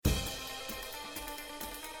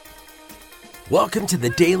Welcome to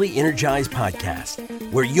the Daily Energize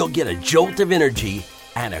Podcast, where you'll get a jolt of energy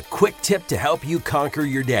and a quick tip to help you conquer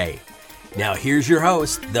your day. Now here's your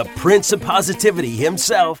host, the Prince of Positivity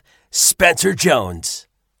himself, Spencer Jones.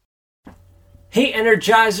 Hey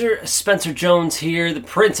Energizer, Spencer Jones here, the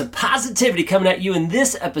Prince of Positivity, coming at you in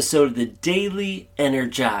this episode of the Daily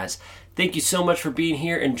Energize. Thank you so much for being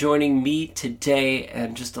here and joining me today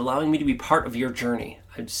and just allowing me to be part of your journey.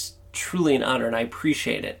 It's truly an honor and I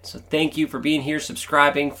appreciate it. So thank you for being here,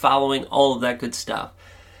 subscribing, following, all of that good stuff.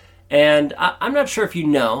 And I'm not sure if you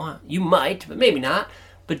know, you might, but maybe not,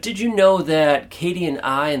 but did you know that Katie and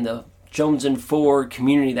I and the Jonesin For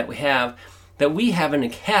community that we have an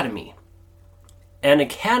academy? An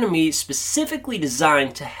academy specifically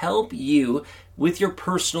designed to help you with your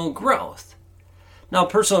personal growth. Now,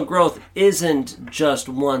 personal growth isn't just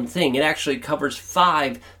one thing. It actually covers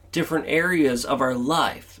 5 different areas of our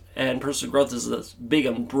life. And personal growth is this big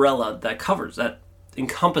umbrella that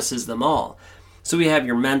encompasses them all. So we have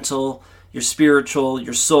your mental, your spiritual,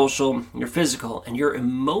 your social, your physical, and your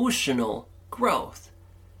emotional growth.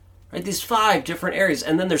 Right? These 5 different areas.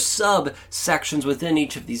 And then there's subsections within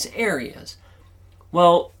each of these areas.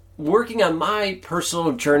 Well, working on my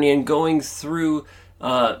personal journey and going through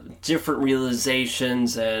different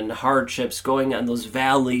realizations and hardships, going on those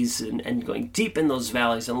valleys and going deep in those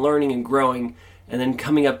valleys and learning and growing, and then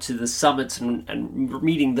coming up to the summits and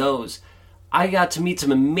meeting those, I got to meet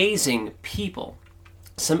some amazing people,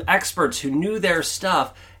 some experts who knew their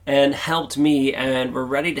stuff and helped me and were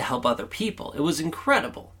ready to help other people. It was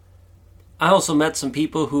incredible. I also met some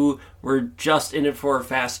people who were just in it for a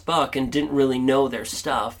fast buck and didn't really know their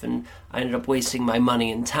stuff, and I ended up wasting my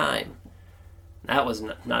money and time. That was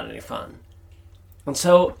not any fun. And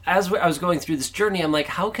so as I was going through this journey, I'm like,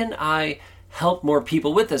 how can I help more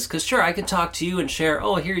people with this? Because sure, I can talk to you and share,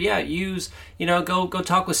 go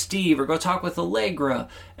talk with Steve or go talk with Allegra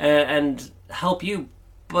and help you,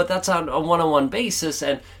 but that's on a one-on-one basis.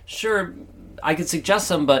 And sure, I could suggest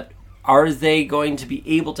them, but are they going to be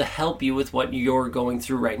able to help you with what you're going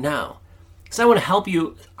through right now? Because I want to help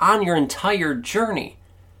you on your entire journey.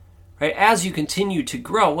 Right? As you continue to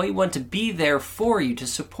grow, we want to be there for you, to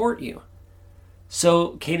support you.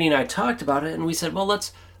 So Katie and I talked about it, and we said, well,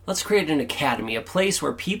 let's create an academy, a place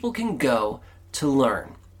where people can go to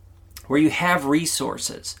learn, where you have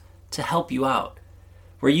resources to help you out,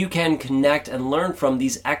 where you can connect and learn from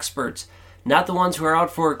these experts, not the ones who are out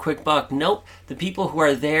for a quick buck. Nope, the people who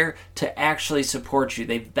are there to actually support you.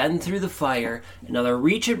 They've been through the fire, and now they're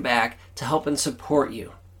reaching back to help and support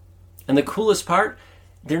you. And the coolest part,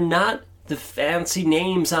 they're not the fancy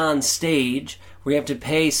names on stage where you have to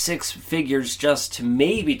pay 6 figures just to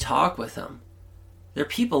maybe talk with them. They're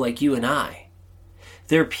people like you and I.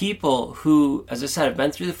 They're people who, as I said, have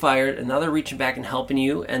been through the fire, and now they're reaching back and helping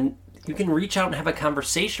you, and you can reach out and have a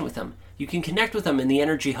conversation with them. You can connect with them in the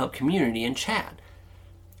Energy Hub community and chat.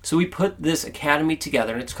 So we put this academy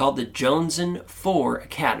together, and it's called the Jonesin For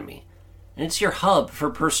Academy. And it's your hub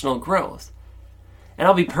for personal growth. And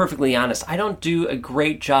I'll be perfectly honest, I don't do a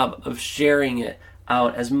great job of sharing it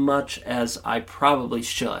out as much as I probably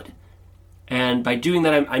should. And by doing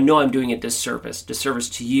that, I know I'm doing a disservice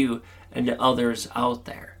to you and to others out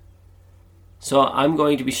there. So I'm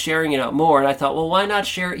going to be sharing it out more, and I thought, well, why not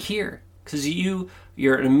share it here? Because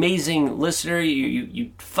you're an amazing listener,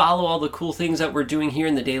 you follow all the cool things that we're doing here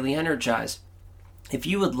in the Daily Energize. If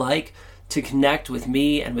you would like to connect with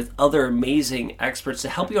me and with other amazing experts to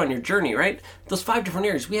help you on your journey, right? Those 5 different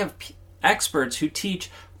areas. We have experts who teach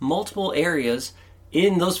multiple areas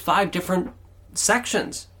in those 5 different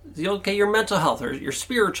sections. Okay, your mental health or your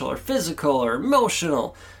spiritual or physical or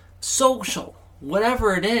emotional, social,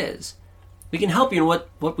 whatever it is. We can help you. And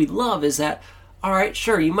what we love is that, all right,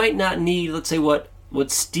 sure, you might not need, let's say, what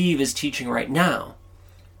Steve is teaching right now.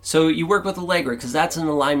 So you work with Allegra because that's in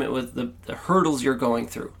alignment with the hurdles you're going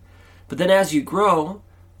through. But then as you grow,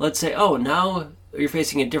 let's say, oh, now you're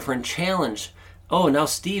facing a different challenge. Oh, now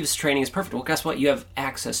Steve's training is perfect. Well, guess what? You have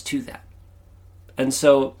access to that. And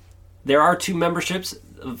so there are 2 memberships.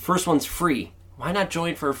 The first one's free. Why not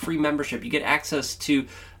join for a free membership? You get access to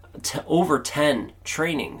over 10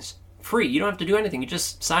 trainings. Free. You don't have to do anything. You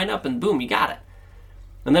just sign up and boom, you got it.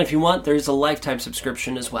 And then if you want, there's a lifetime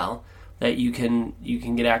subscription as well that you can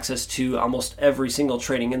get access to almost every single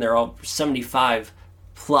training in there, all 75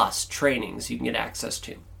 plus trainings you can get access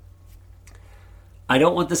to. I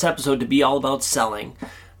don't want this episode to be all about selling,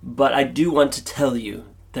 but I do want to tell you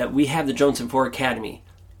that we have the Jonesin For Academy,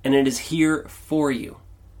 and it is here for you.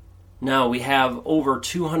 Now, we have over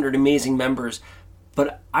 200 amazing members,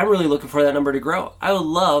 but I'm really looking for that number to grow. I would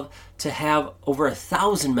love to have over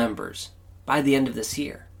 1,000 members by the end of this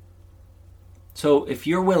year. So if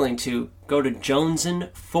you're willing to, go to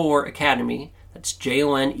Jonesin For Academy, that's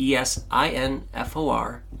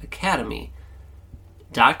JONESINFOR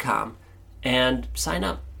Academy.com, and sign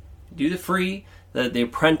up. Do the free, the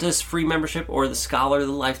apprentice free membership, or the scholar,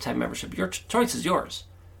 the lifetime membership. Your choice is yours.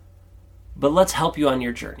 But let's help you on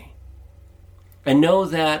your journey. And know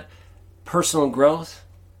that personal growth,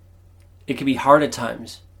 it can be hard at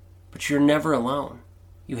times, but you're never alone.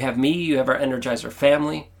 You have me, you have our Energizer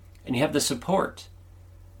family, and you have the support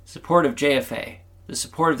of JFA, the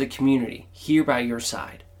support of the community here by your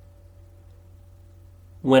side.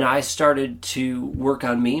 When I started to work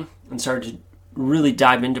on me and started to really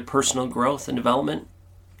dive into personal growth and development,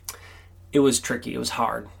 it was tricky, it was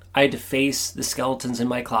hard. I had to face the skeletons in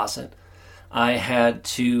my closet. I had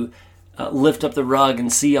to lift up the rug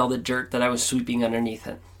and see all the dirt that I was sweeping underneath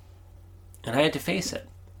it. And I had to face it.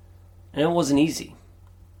 And it wasn't easy.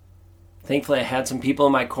 Thankfully, I had some people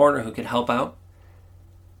in my corner who could help out.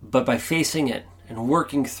 But by facing it and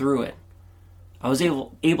working through it, I was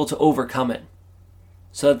able to overcome it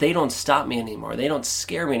so that they don't stop me anymore. They don't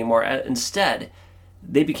scare me anymore. Instead,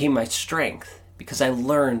 they became my strength because I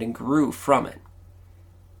learned and grew from it.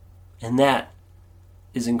 And that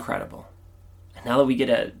is incredible. And now that we get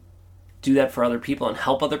to do that for other people and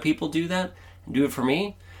help other people do that and do it for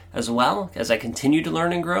me as well, as I continue to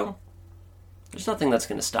learn and grow, there's nothing that's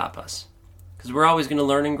going to stop us because we're always going to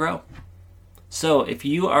learn and grow. So if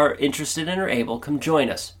you are interested and are able, come join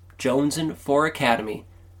us, Jonesin For Academy.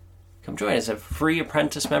 Come join us, a free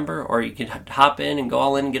apprentice member, or you can hop in and go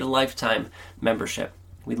all in and get a lifetime membership.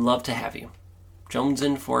 We'd love to have you.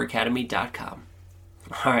 JonesinForAcademy.com.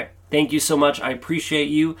 All right, thank you so much. I appreciate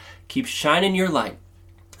you. Keep shining your light,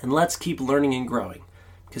 and let's keep learning and growing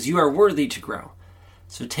because you are worthy to grow.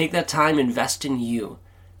 So take that time, invest in you,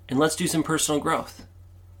 and let's do some personal growth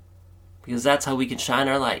because that's how we can shine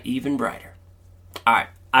our light even brighter. All right,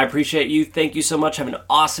 I appreciate you. Thank you so much. Have an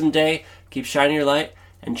awesome day. Keep shining your light,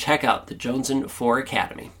 and check out the Jonesin For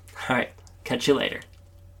Academy. All right, catch you later.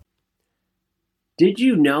 Did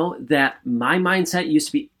you know that my mindset used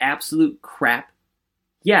to be absolute crap?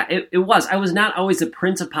 Yeah, it was. I was not always the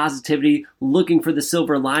prince of positivity looking for the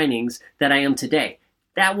silver linings that I am today.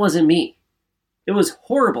 That wasn't me. It was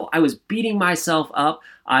horrible. I was beating myself up.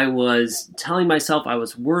 I was telling myself I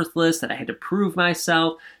was worthless, that I had to prove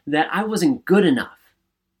myself, that I wasn't good enough.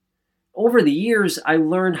 Over the years, I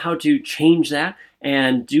learned how to change that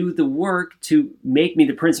and do the work to make me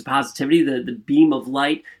the prince of positivity, the beam of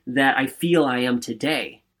light that I feel I am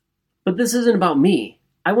today. But this isn't about me.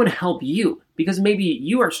 I want to help you because maybe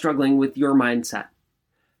you are struggling with your mindset.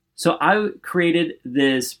 So I created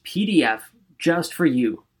this PDF just for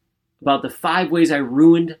you about the 5 ways I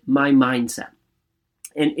ruined my mindset.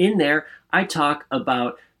 And in there, I talk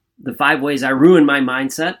about the 5 ways I ruined my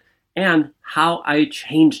mindset and how I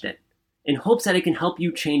changed it in hopes that it can help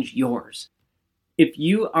you change yours. If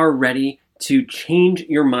you are ready to change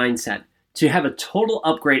your mindset, to have a total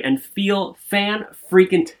upgrade and feel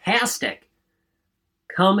fan-freaking-tastic,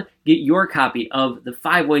 come get your copy of the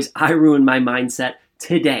 5 ways I ruined my mindset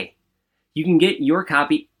today. You can get your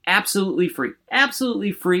copy absolutely free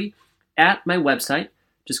at my website.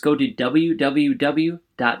 Just go to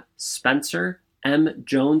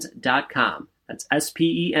www.spencermjones.com. That's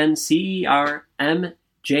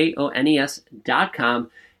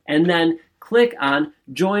SpencerMjones.com. And then click on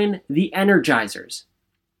Join the Energizers.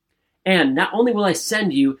 And not only will I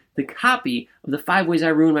send you the copy of the 5 ways I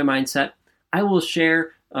ruined my mindset, I will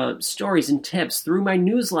share stories and tips through my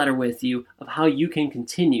newsletter with you of how you can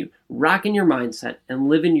continue rocking your mindset and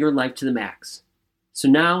living your life to the max. So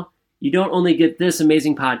now, you don't only get this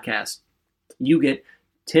amazing podcast, you get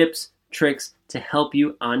tips, tricks to help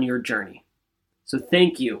you on your journey. So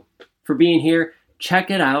thank you for being here. Check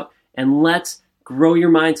it out, and let's grow your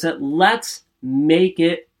mindset. Let's make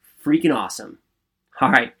it freaking awesome.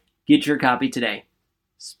 All right, get your copy today.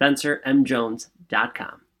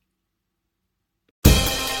 SpencerMJones.com.